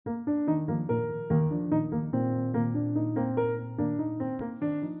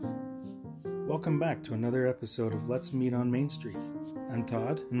Welcome back to another episode of Let's Meet on Main Street. I'm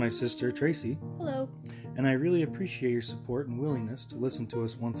Todd and my sister Tracee. Hello. And I really appreciate your support and willingness to listen to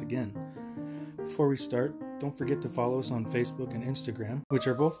us once again. Before we start, don't forget to follow us on Facebook and Instagram, which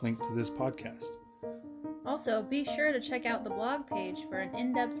are both linked to this podcast. Also, be sure to check out the blog page for an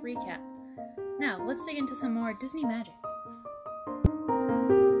in-depth recap. Now, let's dig into some more Disney magic.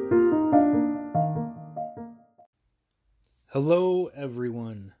 Hello,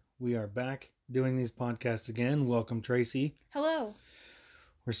 everyone. We are back doing these podcasts again. Welcome, Tracee. Hello.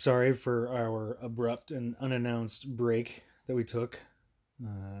 We're sorry for our abrupt and unannounced break that we took.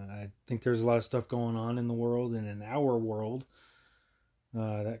 I think there's a lot of stuff going on in the world and in our world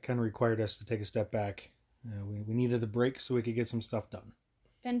that kind of required us to take a step back. We needed the break so we could get some stuff done.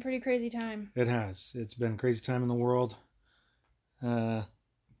 Been pretty crazy time. It has. It's been a crazy time in the world.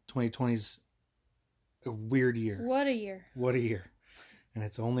 2020's a weird year. What a year. What a year. And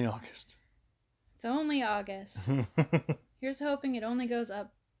it's only August. It's only August. Here's hoping it only goes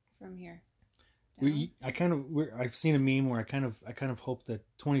up from here. I've seen a meme where I kind of hope that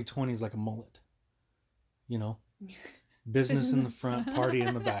 2020 is like a mullet. You know? Business in the front, party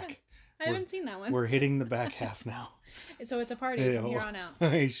in the back. I haven't seen that one. We're hitting the back half now. So it's a party from here on out.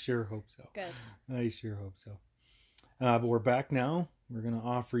 I sure hope so. Good. I sure hope so. But we're back now. We're going to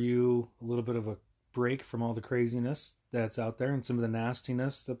offer you a little bit of a break from all the craziness that's out there and some of the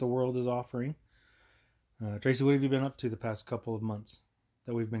nastiness that the world is offering. Tracee, what have you been up to the past couple of months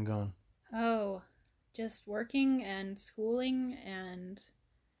that we've been gone? Oh, just working and schooling and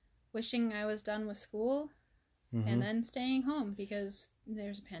wishing I was done with school and then staying home because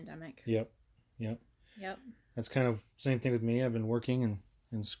there's a pandemic. Yep. That's kind of the same thing with me. I've been working and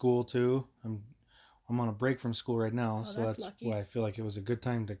in school too. I'm on a break from school right now, so that's why I feel like it was a good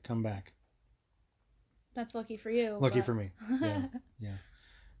time to come back. That's lucky for you. Lucky for me. Yeah.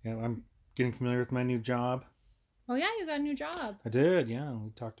 I'm getting familiar with my new job. Oh yeah, you got a new job. I did, yeah.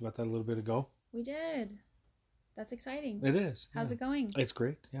 We talked about that a little bit ago. We did. That's exciting. It is. How's it going? It's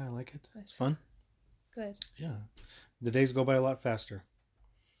great. Yeah, I like it. Good. It's fun. Good. Yeah. The days go by a lot faster.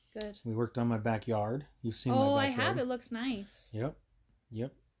 Good. We worked on my backyard. You've seen my backyard. Oh, I have. It looks nice. Yep.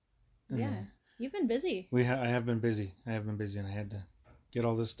 And yeah. You've been busy. I have been busy. And I had to get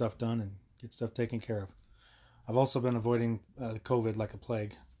all this stuff done and get stuff taken care of. I've also been avoiding COVID like a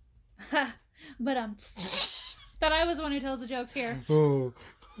plague. But thought I was the one who tells the jokes here. Oh.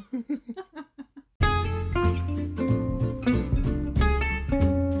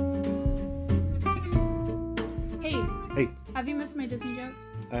 Hey. Have you missed my Disney jokes?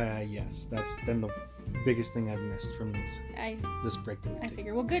 Yes. That's been the biggest thing I've missed from this break that we did. I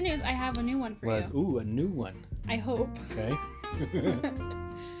figure. Well, good news. I have a new one for you. Ooh, a new one. I hope. Okay.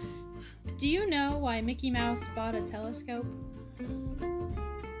 Do you know why Mickey Mouse bought a telescope?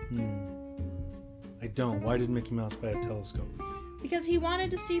 I don't. Why did Mickey Mouse buy a telescope? Because he wanted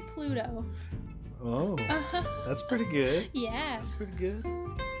to see Pluto. Oh, that's pretty good. Yeah. That's pretty good.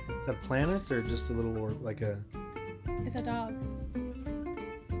 Is that a planet or just a little orb, like a... It's a dog.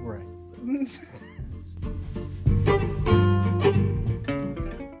 Right.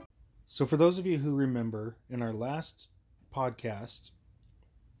 So for those of you who remember, in our last podcast,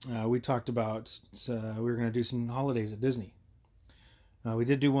 we talked about we were going to do some holidays at Disney. We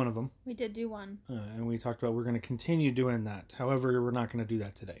did do one of them. We did do one. And we talked about we're going to continue doing that. However, we're not going to do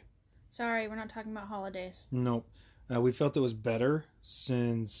that today. Sorry, we're not talking about holidays. Nope. We felt it was better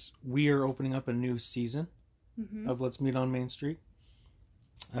since we are opening up a new season of Let's Meet on Main Street.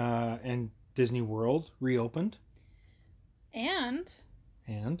 And Disney World reopened. And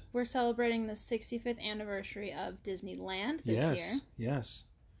we're celebrating the 65th anniversary of Disneyland this year. Yes.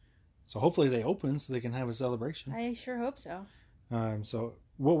 So hopefully they open so they can have a celebration. I sure hope so. So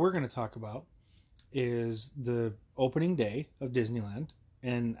what we're going to talk about is the opening day of Disneyland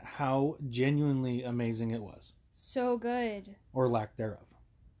and how genuinely amazing it was. So good. Or lack thereof.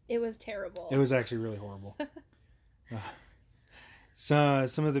 It was terrible. It was actually really horrible. So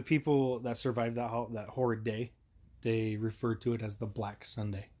some of the people that survived that horrid day, they referred to it as the Black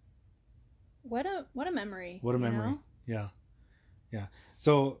Sunday. What a memory. What a memory. Know? Yeah.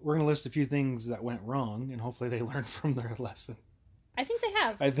 So we're going to list a few things that went wrong, and hopefully they learned from their lesson. I think they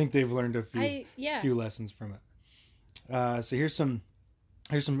have. I think they've learned a few lessons from it. So here's some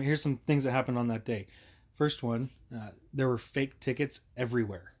things that happened on that day. First one, there were fake tickets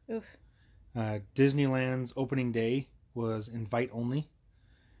everywhere. Oof. Disneyland's opening day was invite only,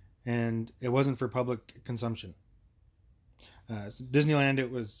 and it wasn't for public consumption. So Disneyland, it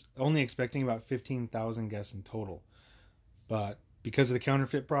was only expecting about 15,000 guests in total, but because of the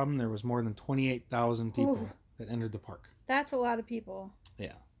counterfeit problem, there was more than 28,000 people that entered the park. That's a lot of people.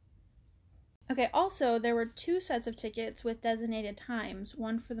 Yeah. Okay, also, there were 2 sets of tickets with designated times,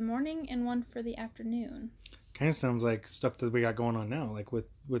 one for the morning and one for the afternoon. Kind of sounds like stuff that we got going on now, like with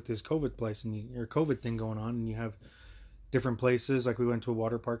this COVID place and your COVID thing going on, and you have different places. Like we went to a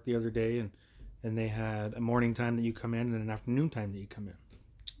water park the other day, and they had a morning time that you come in and an afternoon time that you come in.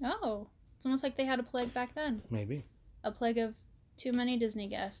 Oh, it's almost like they had a plague back then. Maybe a plague of too many Disney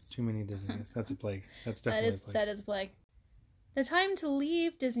guests. Too many Disney guests. That's a plague. That's definitely a plague. That is a plague. The time to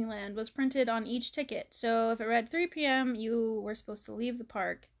leave Disneyland was printed on each ticket, so if it read 3 p.m., you were supposed to leave the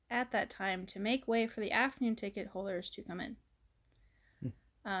park at that time to make way for the afternoon ticket holders to come in.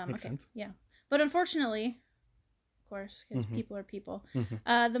 Makes sense. Yeah. But unfortunately, of course, because people are people,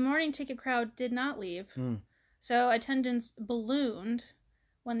 the morning ticket crowd did not leave, so attendance ballooned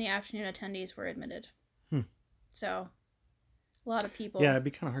when the afternoon attendees were admitted. So, a lot of people. Yeah, it'd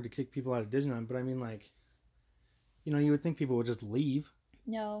be kind of hard to kick people out of Disneyland, but I mean, like, you would think people would just leave.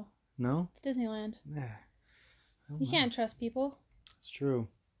 No. No? It's Disneyland. Yeah. You can't trust people. It's true.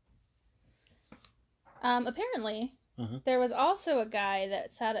 Apparently, there was also a guy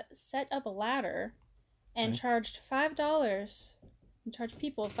that set up a ladder and charged $5. He charged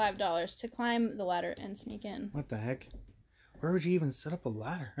people $5 to climb the ladder and sneak in. What the heck? Where would you even set up a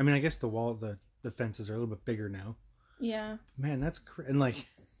ladder? I mean, I guess the fences are a little bit bigger now. Yeah. Man, that's and like,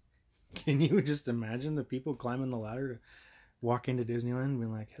 can you just imagine the people climbing the ladder to walk into Disneyland and be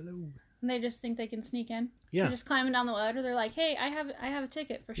like, "Hello"? And they just think they can sneak in. Yeah. They're just climbing down the ladder. They're like, "Hey, I have a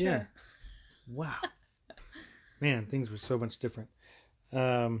ticket for sure." Yeah. Wow. Man, things were so much different.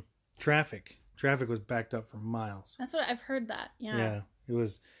 Traffic was backed up for miles. That's what I've heard. That. Yeah. Yeah, it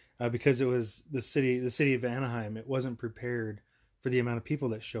was because it was the city of Anaheim. It wasn't prepared for the amount of people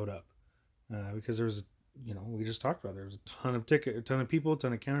that showed up because there was. We just talked about there was a ton of people, a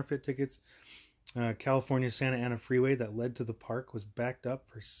ton of counterfeit tickets. California Santa Ana freeway that led to the park was backed up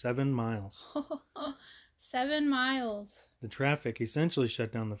for 7 miles. 7 miles. The traffic essentially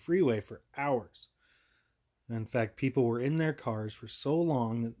shut down the freeway for hours. In fact, people were in their cars for so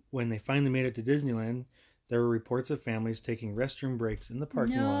long that when they finally made it to Disneyland, there were reports of families taking restroom breaks in the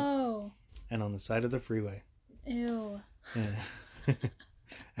parking lot and on the side of the freeway. Ew. Yeah.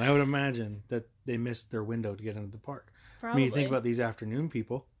 And I would imagine that they missed their window to get into the park. Probably. I mean, you think about these afternoon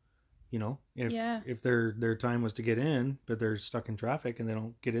people, if their time was to get in, but they're stuck in traffic and they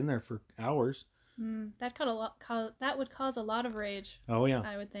don't get in there for hours. That would cause a lot of rage. Oh, yeah.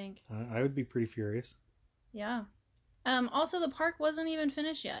 I would think. I would be pretty furious. Yeah. Also, the park wasn't even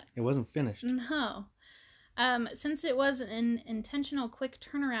finished yet. It wasn't finished. No. Since it was an intentional quick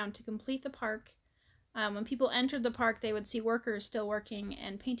turnaround to complete the park, when people entered the park, they would see workers still working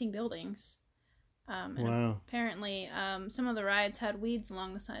and painting buildings. And apparently, some of the rides had weeds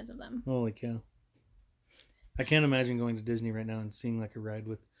along the sides of them. Holy cow. I can't imagine going to Disney right now and seeing like a ride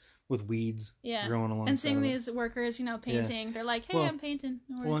with weeds growing along. And seeing these workers, painting. Yeah. They're like, hey, I'm painting.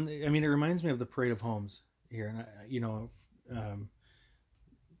 Well, I mean, it reminds me of the Parade of Homes here. And,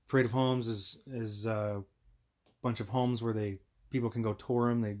 Parade of Homes is a bunch of homes where people can go tour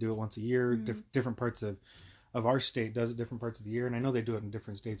them. They do it once a year. Different parts of our state does it different parts of the year. And I know they do it in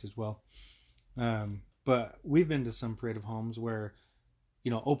different states as well. But we've been to some Parade of Homes where,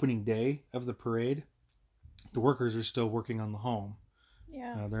 opening day of the parade, the workers are still working on the home.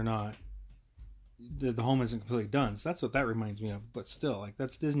 Yeah. They're not, the home isn't completely done. So that's what that reminds me of. But still,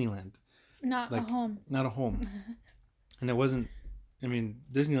 that's Disneyland. Not a home. Not a home. And it wasn't,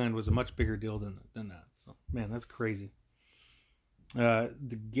 Disneyland was a much bigger deal than that. So, man, that's crazy.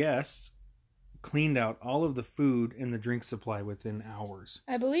 The guests cleaned out all of the food and the drink supply within hours.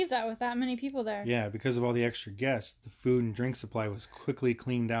 I believe that with that many people there. Yeah, because of all the extra guests, the food and drink supply was quickly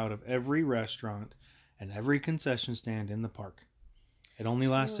cleaned out of every restaurant and every concession stand in the park. It only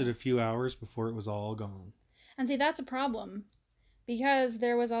lasted a few hours before it was all gone. And see, that's a problem because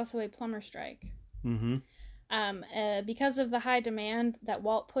there was also a plumber strike. Mm-hmm. Because of the high demand that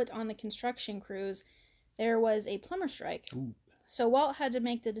Walt put on the construction crews, there was a plumber strike. Ooh. So Walt had to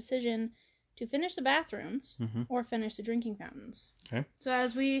make the decision to finish the bathrooms or finish the drinking fountains. Okay. So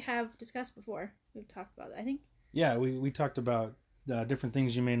as we have discussed before, we've talked about that, I think. Yeah, we talked about different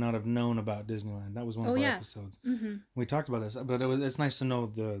things you may not have known about Disneyland. That was one of our episodes. Mm-hmm. We talked about this, but it's nice to know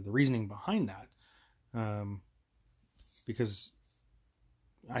the reasoning behind that, because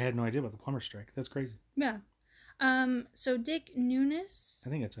I had no idea about the plumber strike. That's crazy. Yeah. So Dick Nunes, I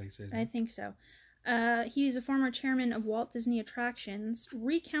think that's how you say it. I think so. He's a former chairman of Walt Disney Attractions,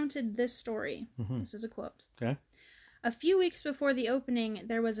 recounted this story. Mm-hmm. This is a quote. Okay. A few weeks before the opening,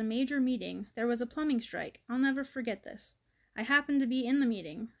 there was a major meeting. There was a plumbing strike. I'll never forget this. I happened to be in the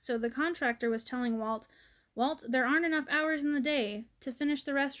meeting, so the contractor was telling Walt, Walt, there aren't enough hours in the day to finish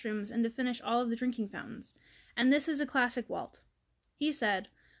the restrooms and to finish all of the drinking fountains. And this is a classic Walt. He said,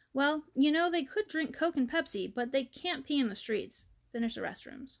 well, you know, they could drink Coke and Pepsi, but they can't pee in the streets. Finish the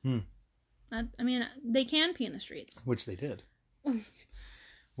restrooms. I mean, they can pee in the streets. Which they did.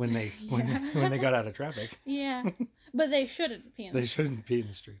 when they got out of traffic. Yeah. But they shouldn't pee in the streets. They shouldn't pee in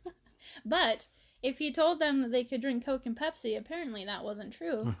the streets. But if he told them that they could drink Coke and Pepsi, apparently that wasn't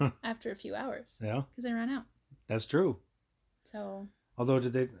true after a few hours. Yeah. Because they ran out. That's true. So. Although,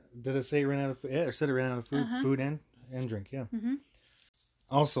 did it say it ran out of food? Yeah, it said it ran out of food, food and drink, yeah. Mm-hmm.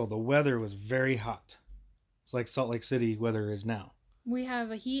 Also, the weather was very hot. It's like Salt Lake City weather is now. We have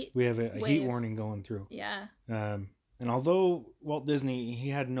a heat heat warning going through. Yeah. And although Walt Disney, he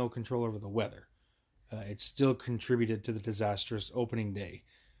had no control over the weather, it still contributed to the disastrous opening day.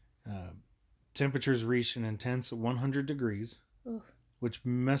 Temperatures reached an intense 100 degrees, Oof. which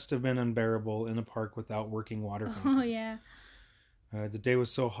must have been unbearable in a park without working water fountains. Oh, yeah. The day was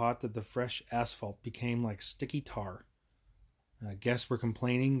so hot that the fresh asphalt became like sticky tar. Guests were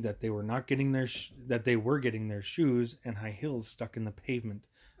complaining that they were getting their shoes and high heels stuck in the pavement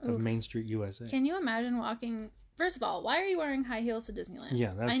of Main Street, USA. Can you imagine walking? First of all, why are you wearing high heels to Disneyland?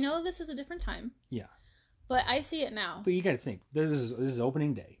 Yeah, I know this is a different time. Yeah, but I see it now. But you got to think this is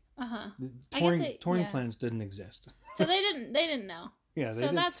opening day. Touring plans didn't exist. So they didn't know. Yeah,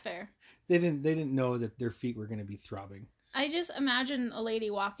 that's fair. They didn't know that their feet were going to be throbbing. I just imagine a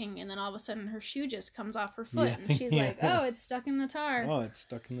lady walking and then all of a sudden her shoe just comes off her foot and she's like, oh, it's stuck in the tar. Oh, it's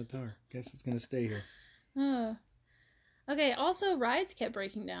stuck in the tar. Guess it's going to stay here. Okay, also rides kept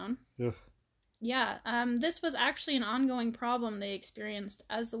breaking down. Ugh. Yeah, this was actually an ongoing problem they experienced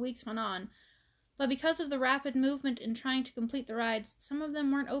as the weeks went on. But because of the rapid movement in trying to complete the rides, some of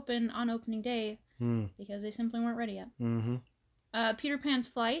them weren't open on opening day because they simply weren't ready yet. Mm-hmm. Peter Pan's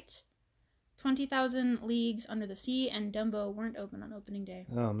Flight, 20,000 Leagues Under the Sea, and Dumbo weren't open on opening day.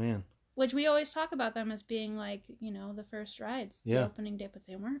 Oh, man. Which we always talk about them as being like, you know, the first rides, the opening day, but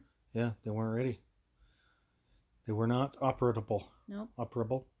they weren't. Yeah, they weren't ready. They were not operatable. Nope.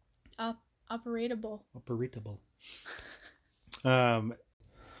 Operable? Operatable. Operatable.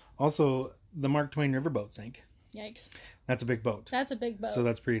 Also, the Mark Twain riverboat sank. Yikes. That's a big boat. That's a big boat. So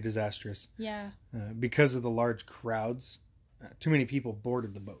that's pretty disastrous. Yeah. Because of the large crowds, too many people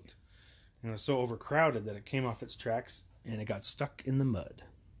boarded the boat. And it was so overcrowded that it came off its tracks and it got stuck in the mud.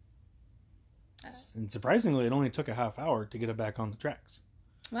 And surprisingly, it only took a half hour to get it back on the tracks.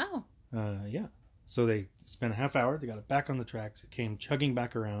 Wow. Yeah. So they spent a half hour, they got it back on the tracks, it came chugging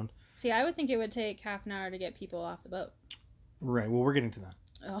back around. See, I would think it would take half an hour to get people off the boat. Right, well, we're getting to that.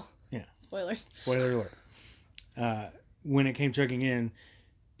 Oh. Yeah. Spoilers. Spoiler alert. When it came chugging in,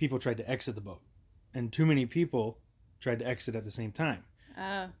 people tried to exit the boat. And too many people tried to exit at the same time.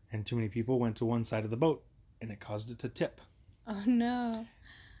 Oh. And too many people went to one side of the boat, and it caused it to tip. Oh, no.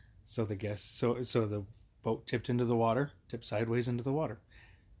 So the boat tipped into the water, tipped sideways into the water,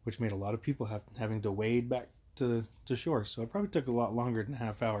 which made a lot of people having to wade back to shore. So it probably took a lot longer than a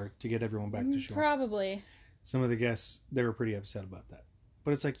half hour to get everyone back to shore. Probably. Some of the guests, they were pretty upset about that.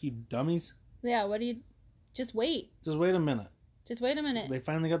 But it's like, you dummies. Yeah, just wait. Just wait a minute. Just wait a minute. They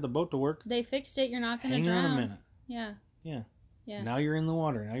finally got the boat to work. They fixed it. You're not going to drown. Hang on a minute. Yeah. Yeah. Yeah. Now you're in the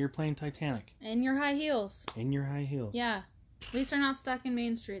water. Now you're playing Titanic. In your high heels. In your high heels. Yeah. At least they're not stuck in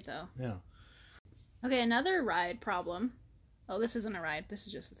Main Street, though. Yeah. Okay, another ride problem. Oh, this isn't a ride. This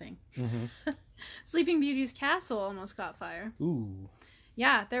is just a thing. Mm-hmm. Sleeping Beauty's castle almost caught fire. Ooh.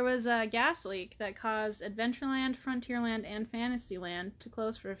 Yeah, there was a gas leak that caused Adventureland, Frontierland, and Fantasyland to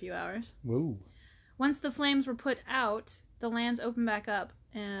close for a few hours. Whoa. Once the flames were put out, the lands opened back up.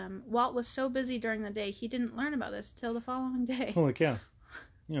 Walt was so busy during the day, he didn't learn about this till the following day. Holy cow.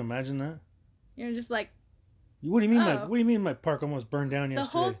 Can you imagine that? You're just like, what do you mean my park almost burned down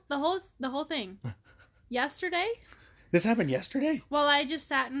yesterday? The whole thing. Yesterday? This happened yesterday? While I just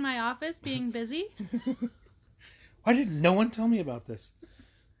sat in my office being busy. Why did no one tell me about this?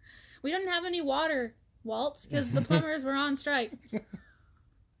 We didn't have any water, Walt, because the plumbers were on strike.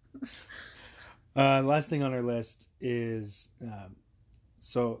 Last thing on our list is,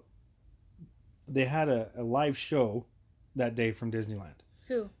 so they had a live show that day from Disneyland.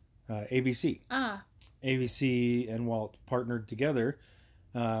 Who? ABC. Ah. ABC and Walt partnered together.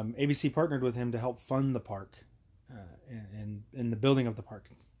 ABC partnered with him to help fund the park and the building of the park.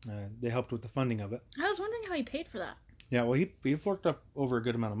 They helped with the funding of it. I was wondering how he paid for that. Yeah, well, he forked up over a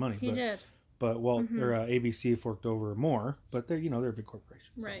good amount of money. He did. But Walt or ABC forked over more. But they're a big corporation.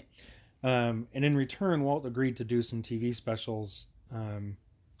 So. Right. And in return, Walt agreed to do some TV specials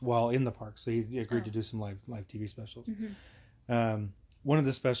while in the park. So he agreed to do some live TV specials. one of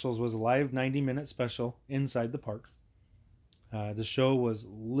the specials was a live 90-minute special inside the park. The show was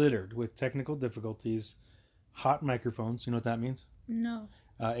littered with technical difficulties, hot microphones. You know what that means? No.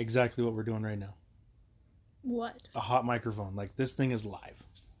 Exactly what we're doing right now. What? A hot microphone. Like, this thing is live.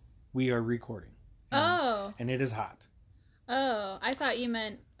 We are recording. And it is hot. Oh, I thought you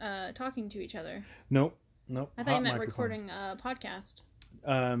meant talking to each other. Nope. I thought you meant recording a podcast.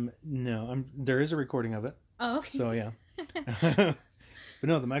 No. There is a recording of it. Oh, okay. So, yeah. But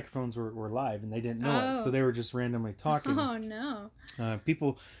no, the microphones were live, and they didn't know it. So they were just randomly talking. Oh, no.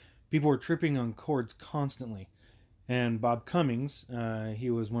 People were tripping on cords constantly. And Bob Cummings,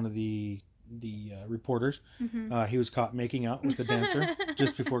 he was one of the reporters. Mm-hmm. He was caught making out with the dancer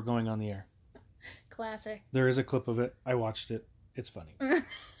just before going on the air. Classic. There is a clip of it. I watched it. It's funny.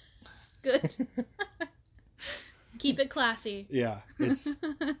 Good. Keep it classy. Yeah,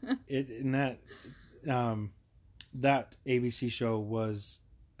 that ABC show was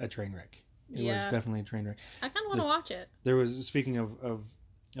a train wreck. It was definitely a train wreck. I kind of want to watch it. There was, speaking of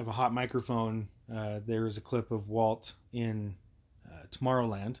a hot microphone, there was a clip of Walt in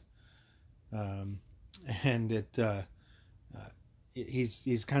Tomorrowland, and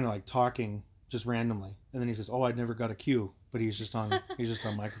he's kind of like talking just randomly, and then he says, "Oh, I never got a cue," but he's just on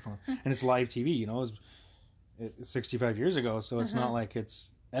microphone, and it's live TV. You know, it's 65 years ago, so it's not like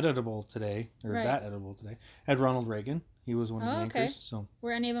it's editable today or that editable today. Had Ronald Reagan. He was one of the anchors. Okay. So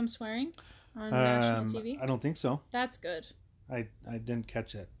were any of them swearing on national TV? I don't think so. That's good. I didn't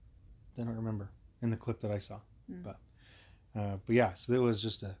catch it. I don't remember in the clip that I saw. But yeah, so it was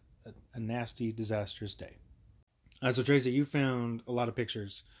just a nasty, disastrous day. So Tracee, you found a lot of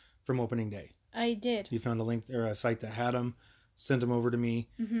pictures from opening day. I did. You found a link or a site that had them. Sent them over to me.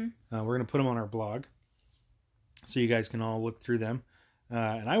 Mm-hmm. We're going to put them on our blog, so you guys can all look through them.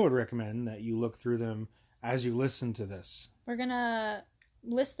 And I would recommend that you look through them as you listen to this. We're going to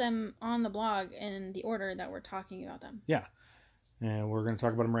list them on the blog in the order that we're talking about them. Yeah. And we're going to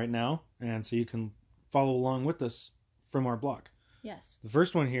talk about them right now. And so you can follow along with us from our blog. Yes. The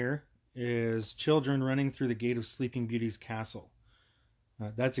first one here is children running through the gate of Sleeping Beauty's castle.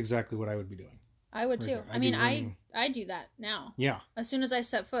 That's exactly what I would be doing. I would too. I mean, I do that now. Yeah. As soon as I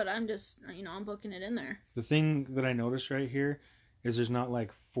step foot, I'm just, I'm booking it in there. The thing that I noticed right here is there's not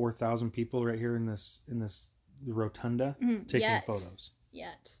like 4,000 people right here in this rotunda taking photos.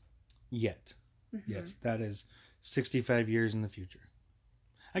 Yet. Mm-hmm. Yes, that is 65 years in the future.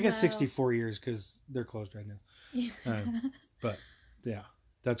 I guess 64 years because they're closed right now. But yeah,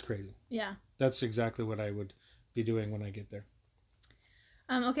 that's crazy. Yeah. That's exactly what I would be doing when I get there.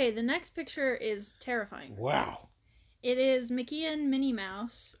 Okay, the next picture is terrifying. Wow. It is Mickey and Minnie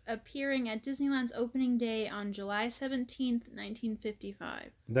Mouse appearing at Disneyland's opening day on July 17th,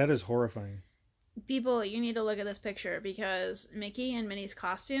 1955. That is horrifying. People, you need to look at this picture because Mickey and Minnie's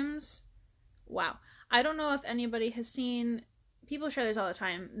costumes, wow. I don't know if anybody has seen, people share this all the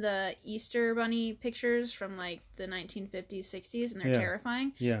time, the Easter Bunny pictures from like the 1950s, 60s, and they're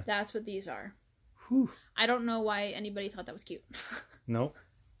terrifying. Yeah. That's what these are. Whew. I don't know why anybody thought that was cute. Nope.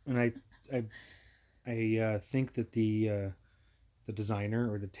 And I think that the designer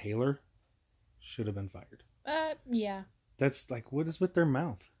or the tailor should have been fired. Yeah. That's like, what is with their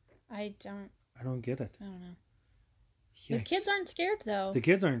mouth? I don't get it. I don't know. Yikes. The kids aren't scared though. The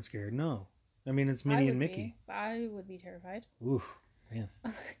kids aren't scared, no. I mean, it's Minnie and Mickey. I would be terrified. Oof, man.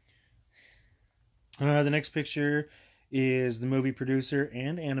 The next picture is the movie producer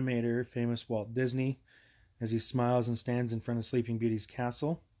and animator, famous Walt Disney, as he smiles and stands in front of Sleeping Beauty's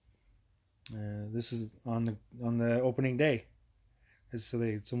castle. This is on the opening day.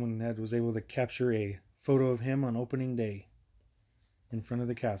 So someone was able to capture a photo of him on opening day in front of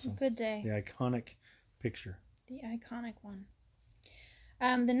the castle. Good day. The iconic picture. The iconic one.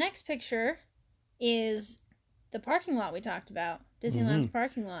 The next picture is the parking lot we talked about. Disneyland's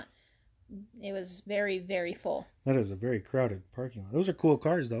parking lot. It was very, very full. That is a very crowded parking lot. Those are cool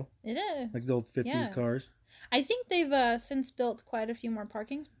cars, though. It is. Like the old 50s cars. I think they've since built quite a few more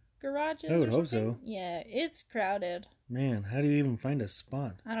parking garages. I would hope so. Yeah, it's crowded. Man, how do you even find a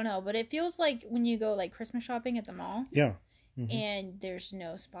spot? I don't know, but it feels like when you go like Christmas shopping at the mall. Yeah. And there's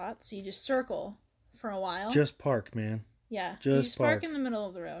no spots, so you just circle for a while. Just park, man. Yeah. Just park in the middle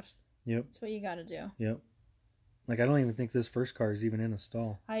of the road. Yep. That's what you got to do. Yep. Like, I don't even think this first car is even in a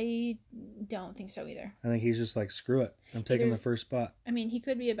stall. I don't think so either. I think he's just like, screw it. I'm taking the first spot. I mean, he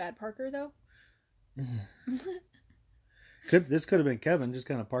could be a bad parker, though. This could have been Kevin, just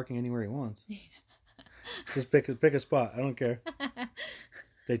kind of parking anywhere he wants. Just pick a spot. I don't care.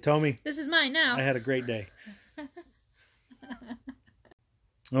 They told me. This is mine now. I had a great day.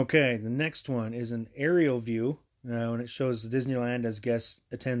 Okay, the next one is an aerial view when it shows Disneyland as guests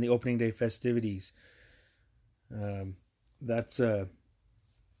attend the opening day festivities. That's A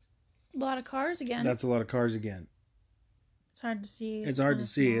lot of cars again. That's a lot of cars again. It's hard to see. It's hard to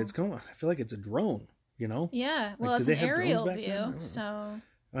see. Small. It's going. I feel like it's a drone. You know. Yeah. Well, like, it's an aerial view, so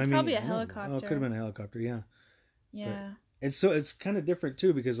it's probably a helicopter. Oh, it could have been a helicopter. Yeah. Yeah. But it's kind of different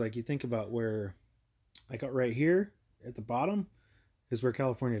too, because like you think about where, like right here at the bottom, is where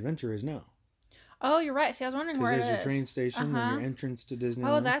California Adventure is now. Oh, you're right. See, I was wondering where it is. Because there's your train station and your entrance to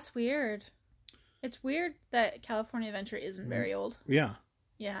Disneyland. Oh, that's weird. It's weird that California Adventure isn't very old. Yeah.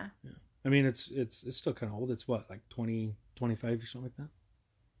 Yeah. I mean, it's still kind of old. It's what, like 20, 25 or something like that?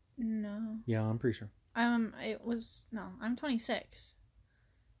 No. Yeah, I'm pretty sure. I'm 26.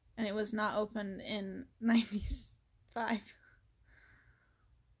 And it was not opened in 95.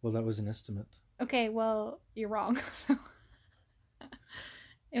 Well, that was an estimate. Okay, well, you're wrong. So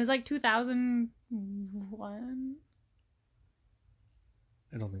it was like 2001.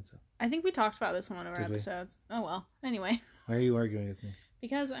 I don't think so. I think we talked about this in one of our episodes. Oh, well. Anyway. Why are you arguing with me?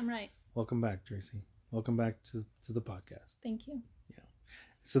 Because I'm right. Welcome back, Tracee. Welcome back to the podcast. Thank you. Yeah.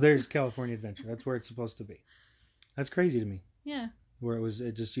 So there's California Adventure. That's where it's supposed to be. That's crazy to me. Yeah. Where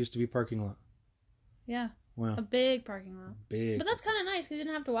it just used to be parking lot. Yeah. Wow. A big parking lot. Big. But that's kind of nice because you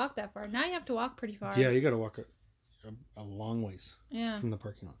didn't have to walk that far. Now you have to walk pretty far. Yeah, you got to walk a long ways. Yeah. From the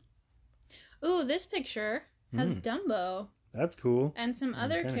parking lot. Ooh, this picture has Dumbo. That's cool. And some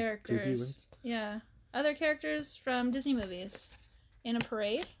other characters. Yeah. Other characters from Disney movies. In a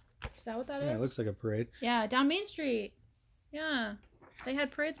parade. Is that what that is? Yeah, it looks like a parade. Yeah, down Main Street. Yeah. They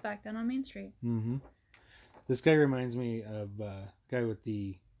had parades back then on Main Street. Mm-hmm. This guy reminds me of a guy with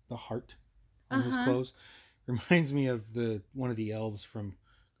the heart on his clothes. Reminds me of one of the elves from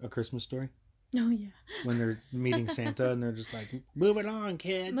A Christmas Story. Oh, yeah. When they're meeting Santa and they're just like, move along,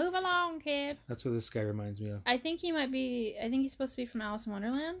 kid. Move along, kid. That's what this guy reminds me of. I think he's supposed to be from Alice in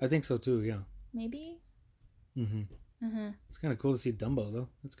Wonderland. I think so too, yeah. Maybe? Mm-hmm. It's kind of cool to see Dumbo, though.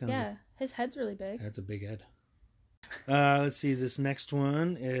 That's kind of... Yeah, his head's really big. That's a big head. Let's see, this next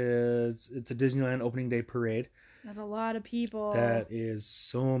one it's a Disneyland opening day parade. That's a lot of people. That is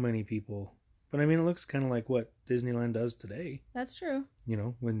so many people. But I mean, it looks kind of like what Disneyland does today. That's true. You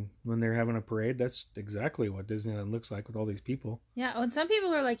know, when they're having a parade, that's exactly what Disneyland looks like with all these people. Yeah, and some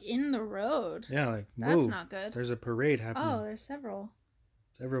people are like in the road. Yeah, like, that's not good. There's a parade happening. Oh, there's several.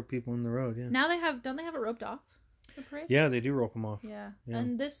 Several people in the road, yeah. Now don't they have it roped off, the parade? Yeah, they do rope them off. Yeah,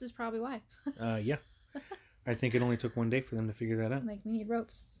 and this is probably why. Yeah. I think it only took one day for them to figure that out. Like, we need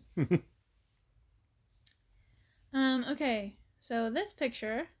ropes. Okay, so this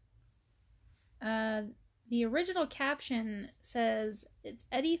picture, the original caption says it's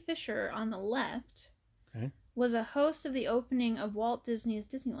Eddie Fisher on the left. Okay. Was a host of the opening of Walt Disney's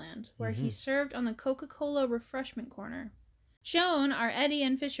Disneyland, where he served on the Coca-Cola refreshment corner. Shown are Eddie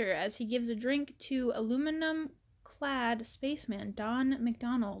and Fisher as he gives a drink to aluminum-clad spaceman Don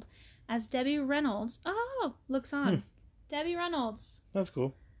McDonald, as Debbie Reynolds looks on. Debbie Reynolds. That's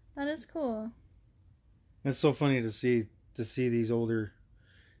cool. That is cool. It's so funny to see these old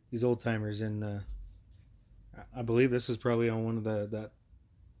timers, and I believe this was probably on one of that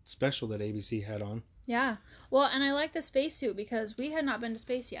special that ABC had on. Yeah. Well, and I like the spacesuit because we had not been to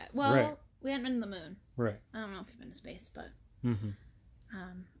space yet. Well, we hadn't been to the moon. Right. I don't know if we've been to space, but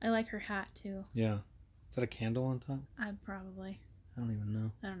I like her hat too. Yeah. Is that a candle on top? I don't even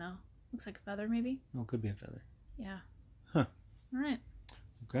know. I don't know. Looks like a feather, maybe? Oh, it could be a feather. Yeah. Huh. All right.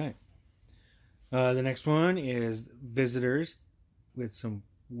 Okay. The next one is visitors with some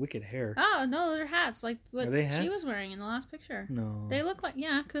wicked hair. Oh, no, those are hats. Like what Are they hats? She was wearing in the last picture. No. They look like,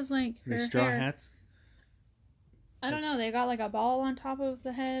 because like her straw hair. hats? I don't know. They got like a ball on top of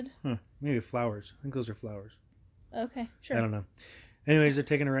the head. Huh. Maybe flowers. I think those are flowers. Okay, sure. I don't know. Anyways, they're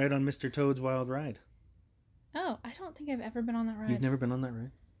taking a ride on Mr. Toad's Wild Ride. Oh, I don't think I've ever been on that ride. You've never been on that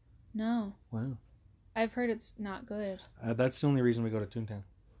ride? No. Wow. I've heard it's not good. That's the only reason we go to Toontown.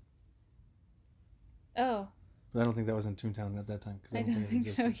 Oh. But I don't think that was in Toontown at that time. I don't think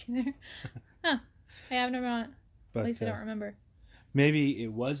so either. Huh. Hey, I've never been on it. But, at least I don't remember. Maybe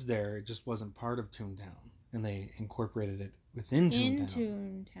it was there. It just wasn't part of Toontown. And they incorporated it within Toontown. In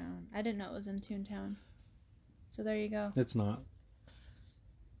Toontown. I didn't know it was in Toontown. So there you go. It's not.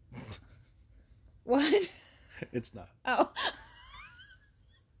 What? It's not. Oh.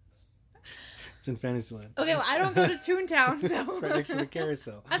 It's in Fantasyland. Okay, well, I don't go to Toontown, so... It's right next to the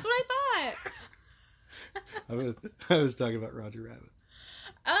carousel. That's what I thought. I was talking about Roger Rabbit.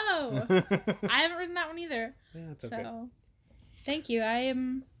 Oh. I haven't ridden that one either. Yeah, it's okay. So, thank you. I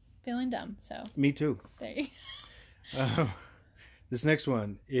am feeling dumb, so... Me too. There you This next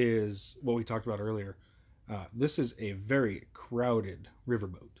one is what we talked about earlier. This is a very crowded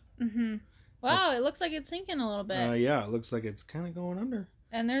riverboat. Mm-hmm. Wow, it looks like it's sinking a little bit. Yeah, it looks like it's kind of going under.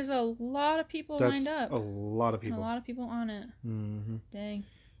 And there's a lot of people lined up. A lot of people. And a lot of people on it. Mm-hmm. Dang.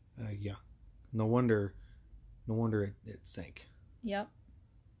 Yeah. No wonder it sank. Yep.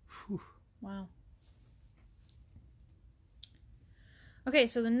 Whew. Wow. Okay,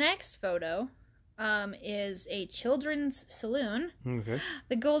 so the next photo is a children's saloon. Okay.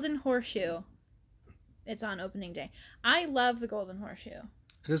 The Golden Horseshoe. It's on opening day. I love the Golden Horseshoe.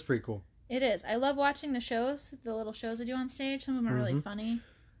 It is pretty cool. It is. I love watching the shows, the little shows they do on stage. Some of them are really funny.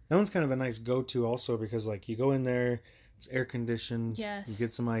 That one's kind of a nice go-to also because, like, you go in there, it's air-conditioned. Yes. You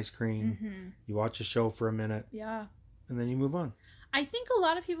get some ice cream. Mm-hmm. You watch a show for a minute. Yeah. And then you move on. I think a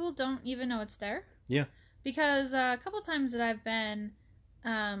lot of people don't even know it's there. Yeah. Because a couple times that I've been,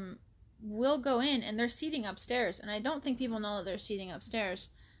 we'll go in and there's seating upstairs. And I don't think people know that there's seating upstairs.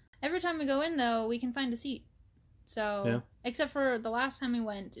 Every time we go in, though, we can find a seat. So, yeah. Except for the last time we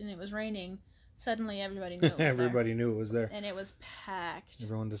went and it was raining, suddenly everybody knew it was Everybody knew it was there. And it was packed.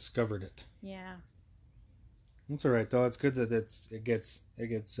 Everyone discovered it. Yeah. It's all right, though. It's good that it gets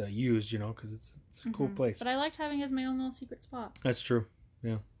used, because it's a cool place. But I liked having it as my own little secret spot. That's true.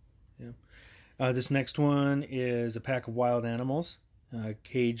 Yeah. This next one is a pack of wild animals,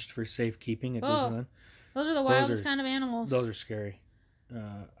 caged for safekeeping at Disneyland. Those are the wildest kind of animals. Those are scary.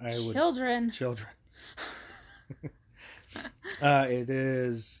 Children.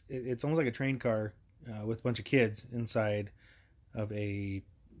 It's almost like a train car with a bunch of kids inside of a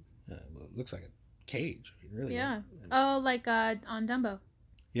looks like a cage. Really. Yeah. Oh, like on Dumbo.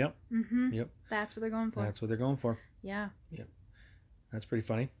 Yep. Mm-hmm. Yep. That's what they're going for. Yeah. Yep. That's pretty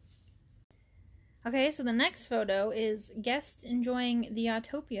funny. Okay, so the next photo is guests enjoying the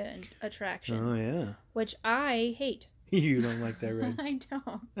Autopia attraction. Oh, yeah. Which I hate. You don't like that ride? I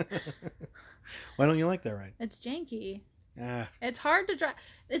don't. Why don't you like that ride? It's janky. Ah. It's hard to drive.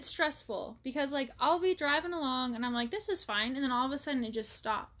 It's stressful because, like, I'll be driving along and I'm like, this is fine. And then all of a sudden it just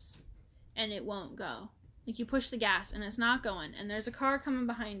stops and it won't go. Like, you push the gas and it's not going. And there's a car coming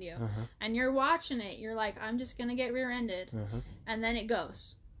behind you. Uh-huh. And you're watching it. You're like, I'm just going to get rear-ended. Uh-huh. And then it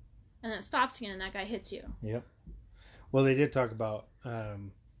goes. And then it stops again and that guy hits you. Yep. Well, they did talk about,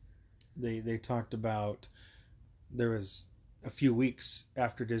 they talked about there was a few weeks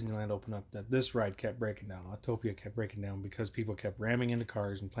after Disneyland opened up that this ride kept breaking down. Autopia kept breaking down because people kept ramming into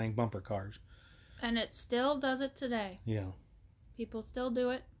cars and playing bumper cars. And it still does it today. Yeah. People still do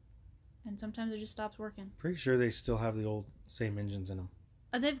it. And sometimes it just stops working. Pretty sure they still have the old same engines in them.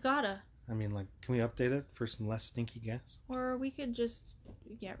 They've gotta. I mean, like, can we update it for some less stinky gas? Or we could just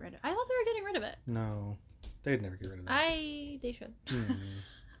get rid of it. I thought they were getting rid of it. No. They'd never get rid of that. They should.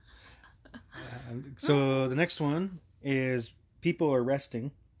 So the next one is people are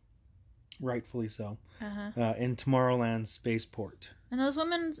resting, rightfully so, in Tomorrowland Spaceport. And those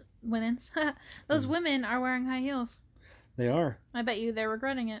women are wearing high heels. They are. I bet you they're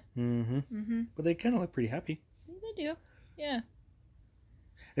regretting it. Mm-hmm. Mm-hmm. But they kind of look pretty happy. They do. Yeah.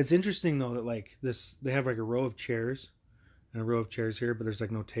 It's interesting though that like this, they have like a row of chairs, and a row of chairs here, but there's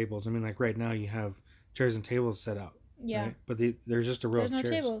like no tables. I mean, like right now you have chairs and tables set out. Yeah. Right? But there's just a row of chairs.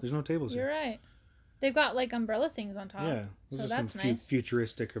 Tables. There's no tables. You're right. They've got like umbrella things on top. Yeah. Those so are that's some nice.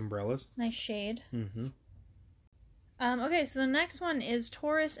 Futuristic umbrellas. Nice shade. Mm-hmm. Okay, so the next one is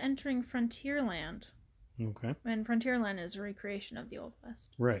tourists entering Frontierland. Okay. And Frontierland is a recreation of the Old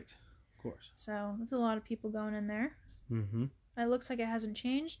West. Right. Of course. So there's a lot of people going in there. Mm-hmm. It looks like it hasn't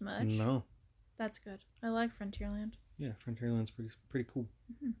changed much. No. That's good. I like Frontierland. Yeah, Frontierland's pretty cool.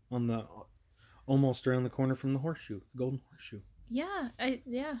 Mm-hmm. On the almost around the corner from the horseshoe, the Golden Horseshoe. Yeah,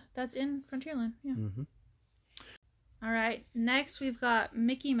 that's in Frontierland. Yeah. Mm-hmm. All right. Next, we've got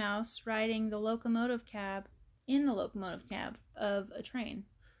Mickey Mouse riding the locomotive cab of a train.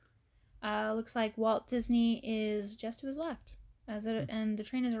 Looks like Walt Disney is just to his left, and the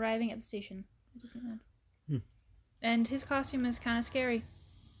train is arriving at the station at Disneyland. And his costume is kind of scary.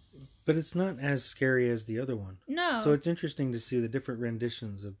 But it's not as scary as the other one. No. So it's interesting to see the different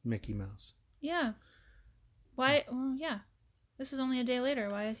renditions of Mickey Mouse. Yeah. Why? Well, yeah. This is only a day later.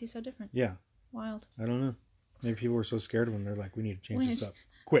 Why is he so different? Yeah. Wild. I don't know. Maybe people were so scared of him, they're like, we need to change this up.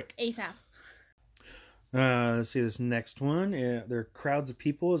 Quick. ASAP. Let's see this next one. There are crowds of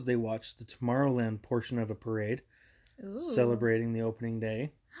people as they watch the Tomorrowland portion of a parade. Ooh. Celebrating the opening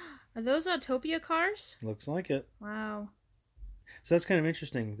day. Are those Autopia cars? Looks like it. Wow. So that's kind of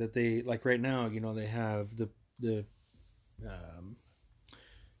interesting that they, like right now, they have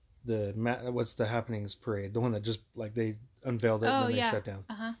what's the happenings parade, the one that just like they unveiled it and then they shut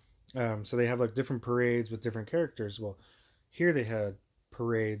down. So they have like different parades with different characters. Well, here they had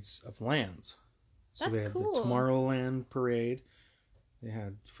parades of lands. So That's they had cool. the Tomorrowland parade. They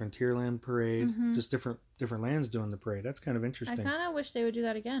had Frontierland parade. Mm-hmm. Just different lands doing the parade. That's kind of I interesting. kind of wish they would do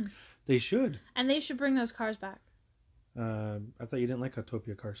that again. They should. And they should bring those cars back. I thought you didn't like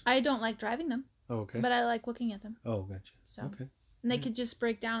Autopia cars. I don't like driving them. Oh, okay. But I like looking at them. Oh, gotcha. So. Okay. And they could just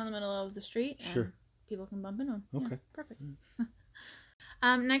break down in the middle of the street. And sure. People can bump into them. Okay. Yeah, perfect.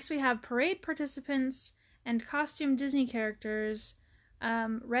 Next we have parade participants and costume Disney characters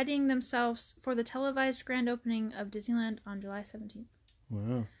readying themselves for the televised grand opening of Disneyland on July 17th.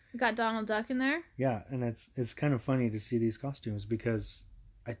 Wow. We got Donald Duck in there. Yeah, and it's kind of funny to see these costumes because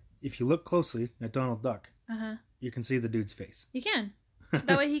if you look closely at Donald Duck, you can see the dude's face. You can.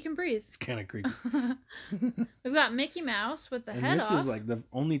 That way he can breathe. It's kind of creepy. We've got Mickey Mouse with the head off. And this is like the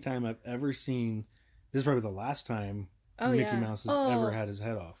only time I've ever seen. This is probably the last time Mickey Mouse has ever had his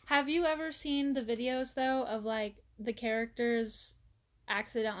head off. Have you ever seen the videos though of like the characters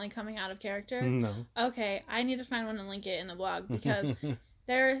accidentally coming out of character? No. Okay, I need to find one and link it in the blog because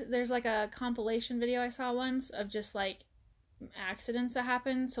there's like a compilation video I saw once of just like accidents that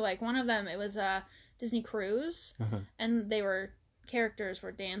happened. So like one of them, it was a Disney cruise, and characters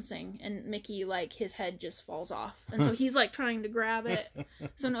were dancing, and Mickey, like, his head just falls off, and so he's like trying to grab it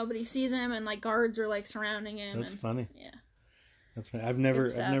so nobody sees him, and like guards are like surrounding him. That's funny. Yeah, that's funny. I've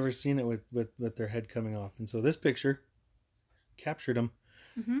never seen it with their head coming off, and so this picture captured them.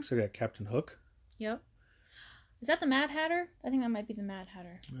 So we got Captain Hook. Yep. Is that the Mad Hatter? I think that might be the Mad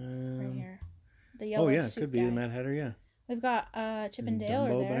Hatter right here. The yellow. Oh yeah, it could be the Mad Hatter. Yeah. We've got Chip and Dale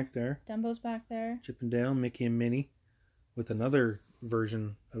Dumbo are there. back there. Dumbo's back there. Chip and Dale, Mickey and Minnie, with another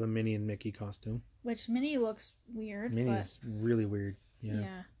version of a Minnie and Mickey costume. Which Minnie looks weird. Minnie's really weird.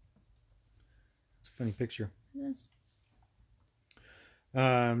 Yeah. It's a funny picture. It is.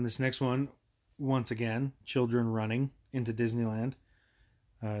 This next one, once again, children running into Disneyland.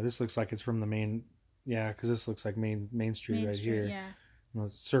 This looks like it's from the main. Yeah, because this looks like Main Street right here. Yeah. The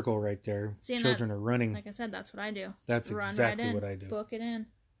circle right there. Children are running. Like I said, that's what I do. That's exactly what I do. Book it in.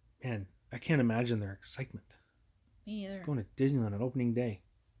 Man, I can't imagine their excitement. Me neither. Going to Disneyland on opening day.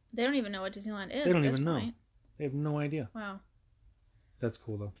 They don't even know what Disneyland is. They don't even know. They have no idea. Wow. That's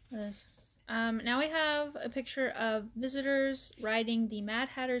cool though. It is. Now we have a picture of visitors riding the Mad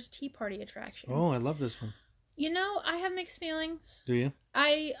Hatter's Tea Party attraction. Oh, I love this one. You know, I have mixed feelings. Do you?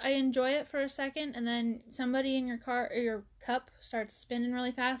 I enjoy it for a second, and then somebody in your car or your cup starts spinning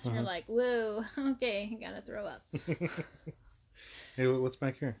really fast, and you're like, "Whoa, okay, gotta throw up." Hey, what's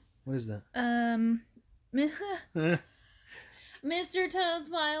back here? What is that? Mr. Toad's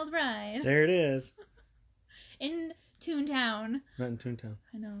Wild Ride. There it is. In Toontown. It's not in Toontown.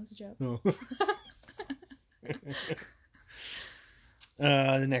 I know, it was a joke. No.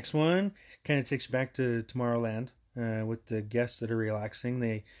 The next one kind of takes you back to Tomorrowland with the guests that are relaxing.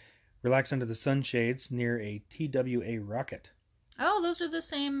 They relax under the sunshades near a TWA rocket. Oh, those are the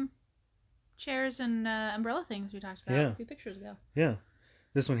same chairs and umbrella things we talked about a few pictures ago. Yeah.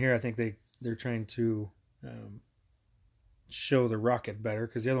 This one here, I think they're trying to show the rocket better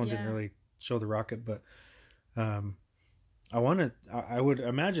because the other one didn't really show the rocket, but I would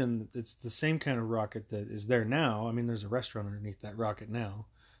imagine it's the same kind of rocket that is there now. I mean, there's a restaurant underneath that rocket now.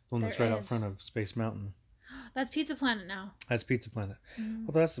 The one that's right out front of Space Mountain. That's Pizza Planet now. That's Pizza Planet.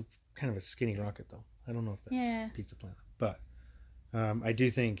 Although that's kind of a skinny rocket, though. I don't know if that's Pizza Planet. But I do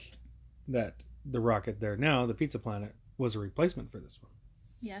think that the rocket there now, the Pizza Planet, was a replacement for this one.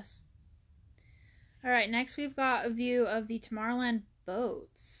 Yes. All right, next we've got a view of the Tomorrowland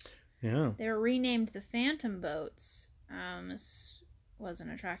boats. Yeah. They were renamed the Phantom Boats. This was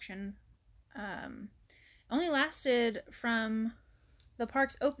an attraction. Only lasted from the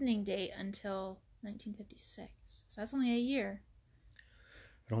park's opening date until 1956. So that's only a year.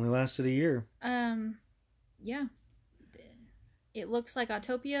 It only lasted a year. Yeah. It looks like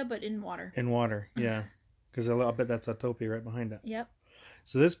Autopia, but in water. In water, yeah. Because I'll bet that's Autopia right behind it. Yep.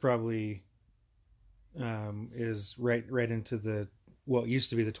 So this probably is right into the, well, it used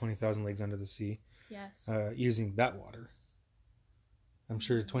to be the 20,000 Leagues Under the Sea. Yes. Using that water. I'm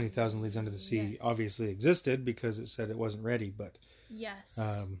sure 20,000 Leagues Under the Sea obviously existed because it said it wasn't ready, but... Yes.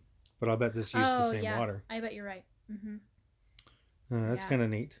 But I'll bet this used the same water. I bet you're right. Mm-hmm. That's kind of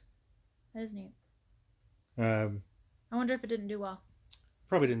neat. That is neat. I wonder if it didn't do well.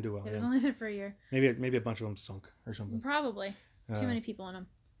 Probably didn't do well. It was only there for a year. Maybe a bunch of them sunk or something. Probably. Too many people in them.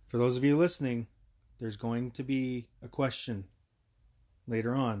 For those of you listening, there's going to be a question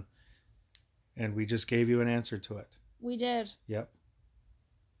later on, and we just gave you an answer to it. We did. Yep.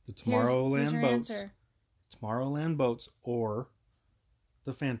 The Tomorrowland boats. Answer. Tomorrowland boats or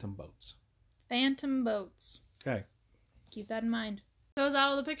the Phantom boats. Phantom boats. Okay. Keep that in mind. So is that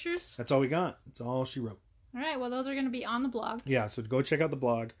all the pictures? That's all we got. That's all she wrote. All right. Well, those are going to be on the blog. Yeah, so go check out the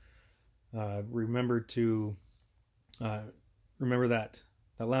blog. Remember that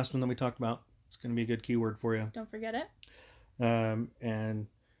last one that we talked about. It's going to be a good keyword for you. Don't forget it. And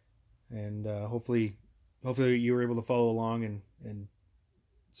hopefully you were able to follow along. And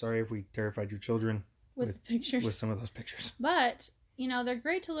sorry if we terrified your children with pictures, with some of those pictures. But they're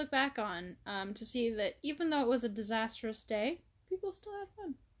great to look back on. To see that even though it was a disastrous day, people still had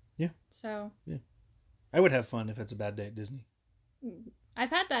fun. Yeah. So. Yeah. I would have fun if it's a bad day at Disney. I've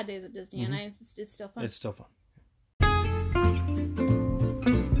had bad days at Disney, and it's still fun. It's still fun.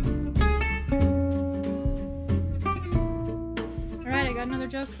 All right, I got another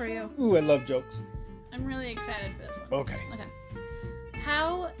joke for you. Ooh, I love jokes. I'm really excited for this one. Okay.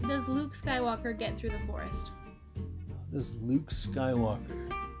 How does Luke Skywalker get through the forest? How does Luke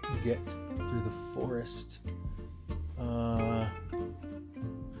Skywalker get through the forest? I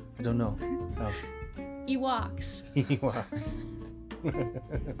don't know. How? He walks. He walks.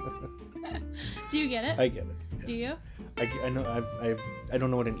 Do you get it? I get it. Yeah. Do you? I know. I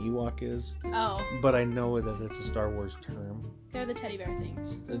don't know what an Ewok is. Oh. But I know that it's a Star Wars term. They're the teddy bear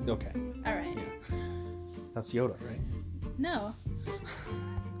things. Okay. All right. Yeah. That's Yoda, right? No.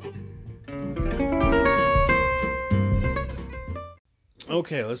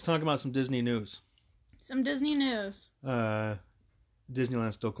 Okay, let's talk about some Disney news. Some Disney news.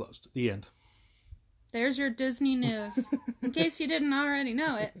 Disneyland's still closed. The end. There's your Disney news. In case you didn't already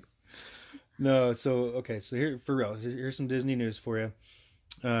know it. No, so here, for real, here's some Disney news for you.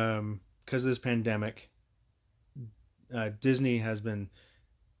 Because of this pandemic, Disney has been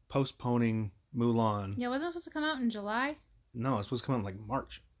postponing Mulan. Yeah, wasn't it supposed to come out in July? No, it's supposed to come out in like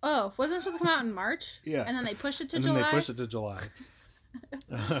March. Oh, wasn't it supposed to come out in March? Yeah. And then they pushed it to and July? Then they pushed it to July.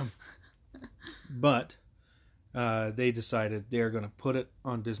 But they decided they are going to put it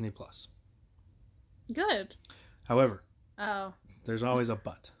on Disney Plus. Good. However, there's always a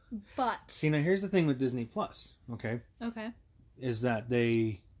but. But. See, now here's the thing with Disney Plus, okay? Okay. Is that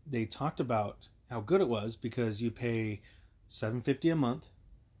they talked about how good it was because you pay $7.50 a month,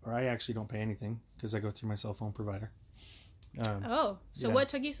 or I actually don't pay anything because I go through my cell phone provider. So yeah. What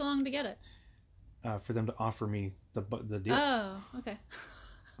took you so long to get it? For them to offer me the deal. Oh, okay.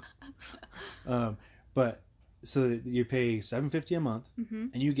 But so you pay $7.50 a month,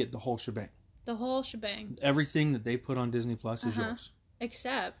 and you get the whole shebang. The whole shebang. Everything that they put on Disney Plus is yours.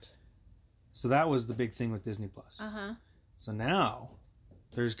 Except. So that was the big thing with Disney Plus. So now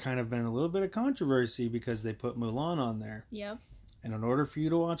there's kind of been a little bit of controversy because they put Mulan on there. Yep. And in order for you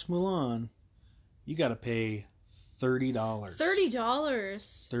to watch Mulan, you got to pay $30. $30.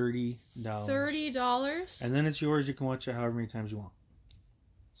 $30. $30. And then it's yours. You can watch it however many times you want.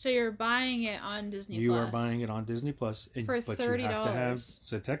 So you're buying it on Disney Plus. You are buying it on Disney Plus, for $30. But you have to have.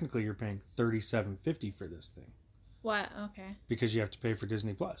 So technically, you're paying $37.50 for this thing. What? Okay. Because you have to pay for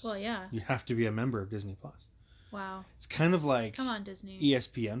Disney Plus. Well, yeah. You have to be a member of Disney Plus. Wow. It's kind of like. Come on, Disney.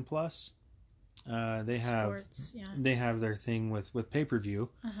 ESPN Plus. They have. Sports, yeah. They have their thing with pay-per-view.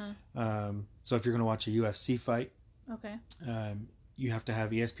 So if you're going to watch a UFC fight. Okay. You have to have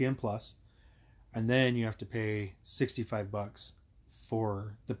ESPN Plus, and then you have to pay $65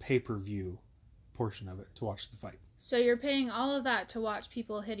 for the pay-per-view portion of it to watch the fight. So you're paying all of that to watch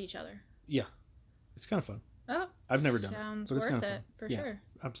people hit each other. Yeah, it's kind of fun. Oh, I've never done it, but it's worth it for sure.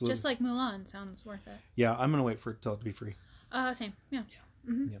 Absolutely, just like Mulan sounds worth it. Yeah, I'm gonna wait for it till it to be free. Same. Yeah.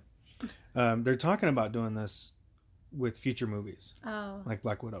 They're talking about doing this with future movies. Oh, like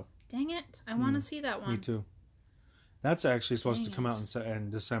Black Widow. Dang it! I want to see that one. Me too. That's actually supposed to come out in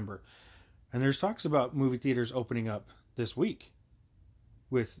December. And there's talks about movie theaters opening up this week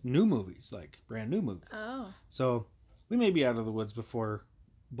with new movies, like brand new movies. Oh. So we may be out of the woods before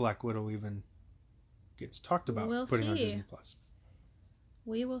Black Widow even gets talked about putting on Disney Plus.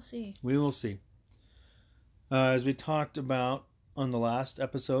 We will see. We will see. As we talked about on the last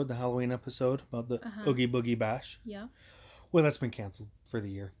episode, the Halloween episode, about the Oogie Boogie Bash. Yeah. Well, that's been canceled for the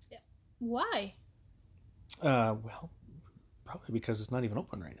year. Yeah. Why? Well, probably because it's not even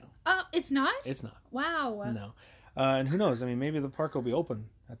open right now. Oh, it's not? It's not. Wow. No. And who knows? I mean, maybe the park will be open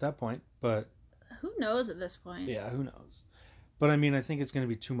at that point, but... Who knows at this point? Yeah, who knows? But I mean, I think it's going to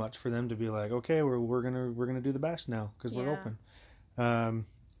be too much for them to be like, okay, we're gonna do the bash now because we're open.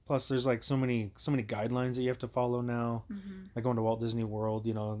 Plus, there's like so many guidelines that you have to follow now. Like going to Walt Disney World,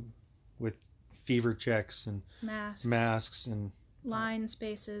 with fever checks and masks and line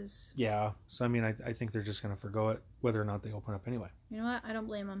spaces. Yeah, so I mean, I think they're just gonna forgo it, whether or not they open up anyway. You know what? I don't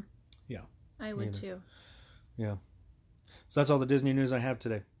blame them. Yeah, I would too. Yeah. So that's all the Disney news I have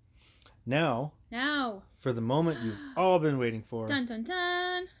today. Now Now. For the moment you've all been waiting for. Dun dun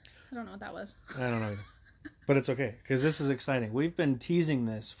dun. I don't know what that was. I don't know either. But it's okay, because this is exciting. We've been teasing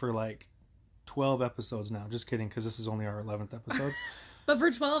this for like 12 episodes now. Just kidding, because this is only our 11th episode. But for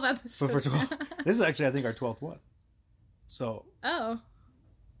 12 episodes. But for 12. This is actually, I think, our 12th one. So. Oh.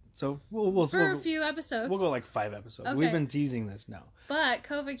 So we'll for a few episodes. We'll go like 5 episodes. Okay. We've been teasing this now. But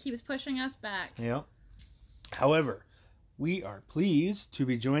COVID keeps pushing us back. Yeah. However, we are pleased to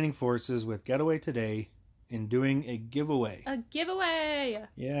be joining forces with Getaway Today in doing a giveaway. A giveaway.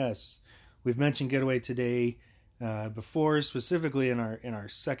 Yes. We've mentioned Getaway Today before, specifically in our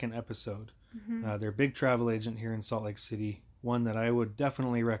second episode. Mm-hmm. They're a big travel agent here in Salt Lake City. One that I would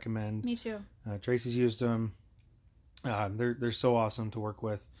definitely recommend. Me too. Tracy's used them. They're so awesome to work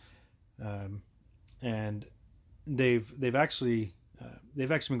with. And they've actually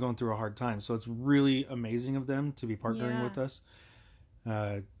been going through a hard time, so it's really amazing of them to be partnering with us,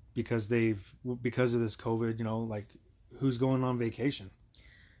 because of this COVID, like, who's going on vacation?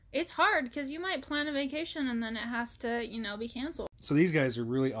 It's hard because you might plan a vacation and then it has to, be canceled. So these guys are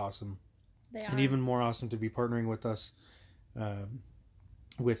really awesome. They are. And even more awesome to be partnering with us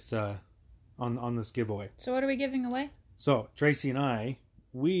on this giveaway. So what are we giving away? So Tracee and I,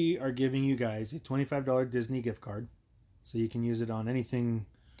 we are giving you guys a $25 Disney gift card, so you can use it on anything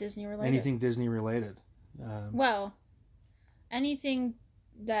Disney related. Anything Disney related. Well, anything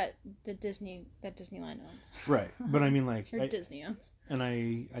that Disneyland owns. Right, but I mean, like, or Disney owns. And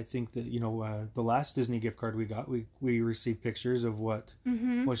I think that the last Disney gift card we got, we received pictures of what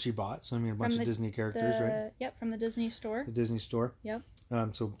she bought. So I mean, a bunch of Disney characters, right? Yep, from the Disney store. The Disney store. Yep.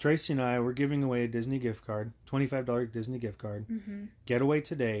 So Tracee and I, we're giving away a Disney gift card, $25 Disney gift card. Mm-hmm. Getaway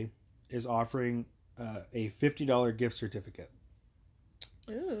Today is offering a $50 gift certificate.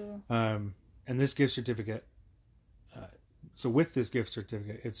 Ooh. And this gift certificate. So with this gift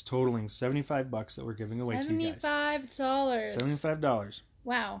certificate, it's totaling $75 that we're giving away to you guys. $75. $75.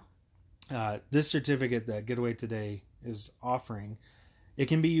 Wow. This certificate that Getaway Today is offering, it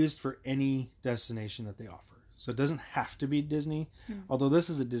can be used for any destination that they offer. So it doesn't have to be Disney, although this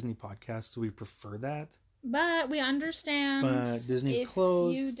is a Disney podcast, so we prefer that. But we understand. But Disney's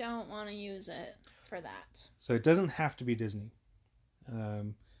closed. You don't want to use it for that. So it doesn't have to be Disney.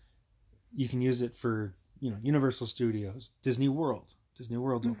 You can use it for Universal Studios, Disney World. Disney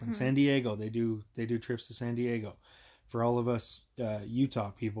World's open. San Diego, they do trips to San Diego. For all of us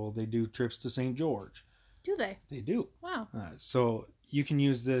Utah people, they do trips to St. George. Do they? They do. Wow. So you can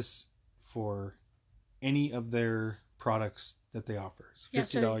use this for any of their products that they offer. It's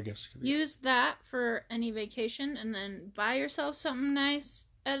a $50 gift certificate. Use that for any vacation and then buy yourself something nice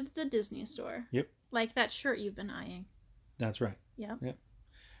at the Disney store. Yep. Like that shirt you've been eyeing. That's right. Yep. Yep.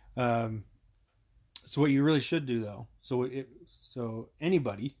 So what you really should do, though, so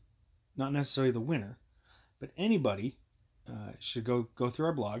anybody, not necessarily the winner, but anybody should go through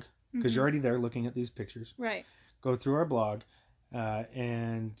our blog, because you're already there looking at these pictures. Right. Go through our blog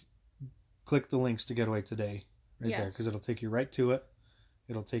and click the links to Getaway Today there, because it'll take you right to it.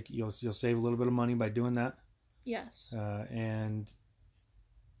 You'll save a little bit of money by doing that. Yes. And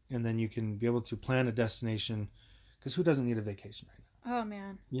then you can be able to plan a destination, because who doesn't need a vacation right now? Oh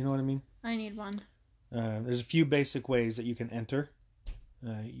man. You know what I mean? I need one. There's a few basic ways that you can enter.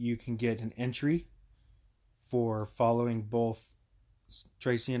 You can get an entry for following both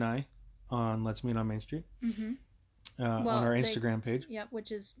Tracee and I on Let's Meet on Main Street on our Instagram page. Yep,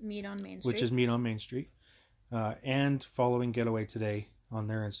 which is Meet on Main Street. And following Getaway Today on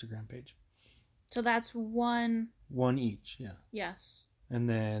their Instagram page. So that's one. One each, yeah. Yes. And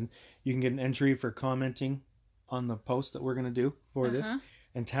then you can get an entry for commenting on the post that we're going to do for this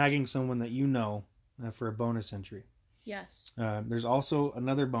and tagging someone that you know for a bonus entry. Yes. There's also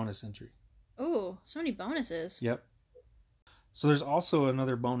another bonus entry. Ooh, so many bonuses. Yep. So there's also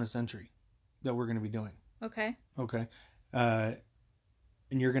another bonus entry that we're going to be doing. Okay. And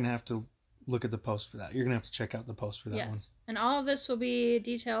you're going to have to look at the post for that. You're going to have to check out the post for that one. And all of this will be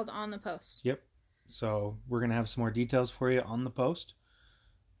detailed on the post. Yep. So we're going to have some more details for you on the post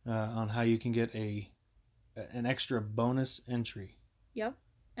on how you can get an extra bonus entry. Yep.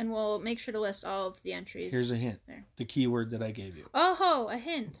 And we'll make sure to list all of the entries. Here's a hint. There. The keyword that I gave you. Oh, a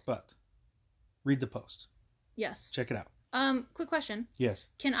hint. But read the post. Yes. Check it out. Quick question. Yes.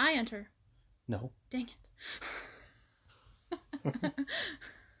 Can I enter? No. Dang it.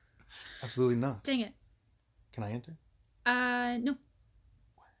 Absolutely not. Dang it. Can I enter? No.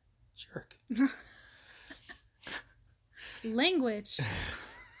 Jerk. Language.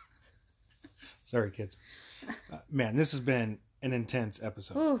 Sorry, kids. Man, this has been an intense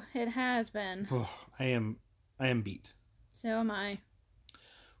episode. Ooh, it has been. Oh, I am beat. So am I.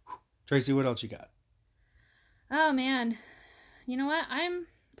 Tracee, what else you got? Oh man, you know what? I'm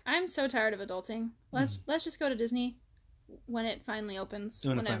so tired of adulting. Let's just go to Disney when it finally opens,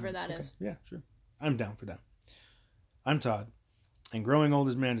 whenever that is. Yeah, sure. I'm down for that. I'm Todd, and growing old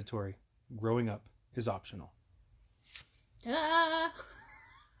is mandatory. Growing up is optional. Ta-da!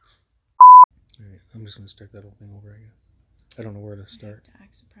 All right, I'm just going to start that whole thing over, I guess. I don't know where to start. To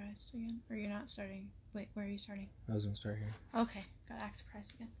act surprised again? Or you're not starting? Wait, where are you starting? I was going to start here. Okay, gotta act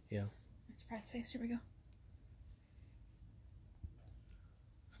surprised again. Yeah. Act surprised face, here we go.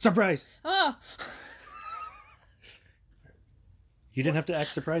 Surprise! Oh! You didn't have to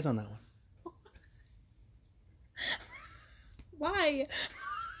act surprised on that one. Why?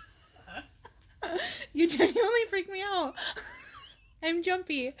 You genuinely freak me out. I'm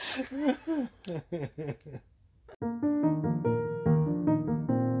jumpy.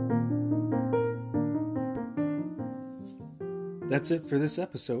 That's it for this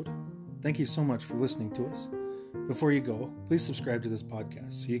episode. Thank you so much for listening to us. Before you go, please subscribe to this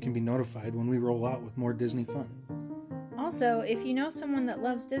podcast so you can be notified when we roll out with more Disney fun. Also, if you know someone that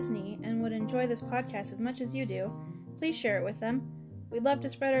loves Disney and would enjoy this podcast as much as you do, please share it with them. We'd love to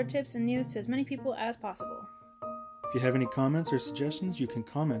spread our tips and news to as many people as possible. If you have any comments or suggestions, you can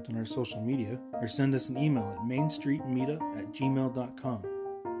comment on our social media or send us an email at mainstreetmeetup@gmail.com.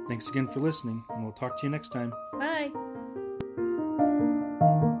 Thanks again for listening, and we'll talk to you next time. Bye!